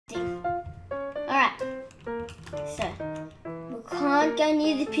can't go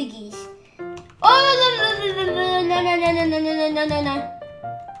near the piggies. Oh, no.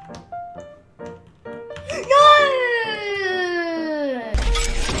 No!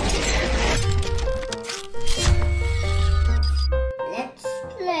 Let's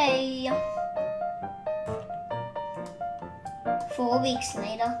play. 4 weeks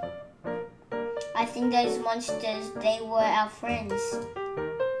later. I think those monsters, they were our friends.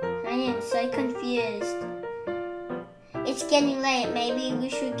 I am so confused. It's getting late. Maybe we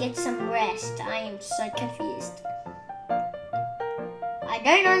should get some rest. I am so confused. I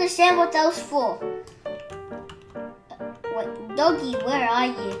don't understand what that was for. What, doggy, where are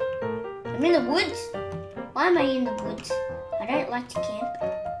you? I'm in the woods. Why am I in the woods? I don't like to camp.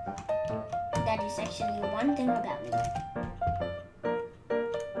 That is actually one thing about me.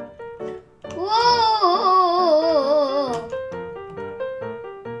 Whoa!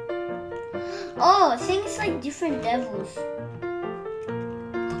 Oh, things like different levels.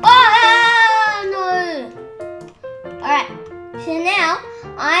 Oh no! Alright, so now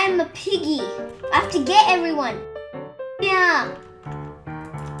I'm a piggy. I have to get everyone. Yeah.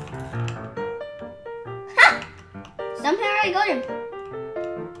 Ha! Somehow I got him.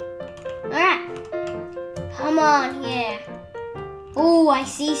 Alright. Come on here. Oh, I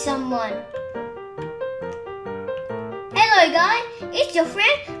see someone. Hello guy, it's your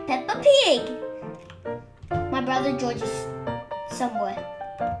friend Peppa Pig. My brother George is somewhere.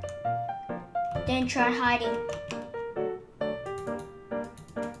 Don't try hiding.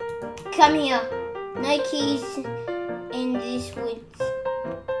 Come here. No keys in this woods.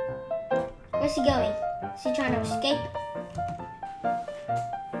 Where's he going? Is he trying to escape?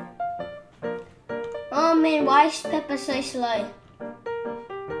 Oh man, why is Peppa so slow?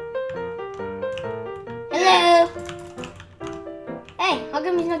 Hello! Hey, how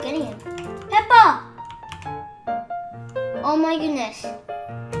come he's not getting him? Peppa! Oh my goodness.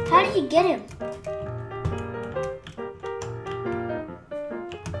 How did you get him?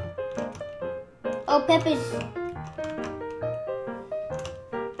 Oh, Peppa's...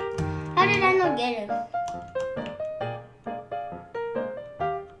 How did I not get him?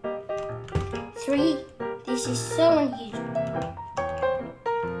 3. This is so unusual.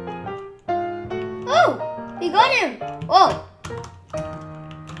 Oh! We got him! Whoa!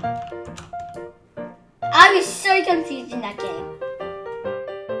 I was so confused in that game.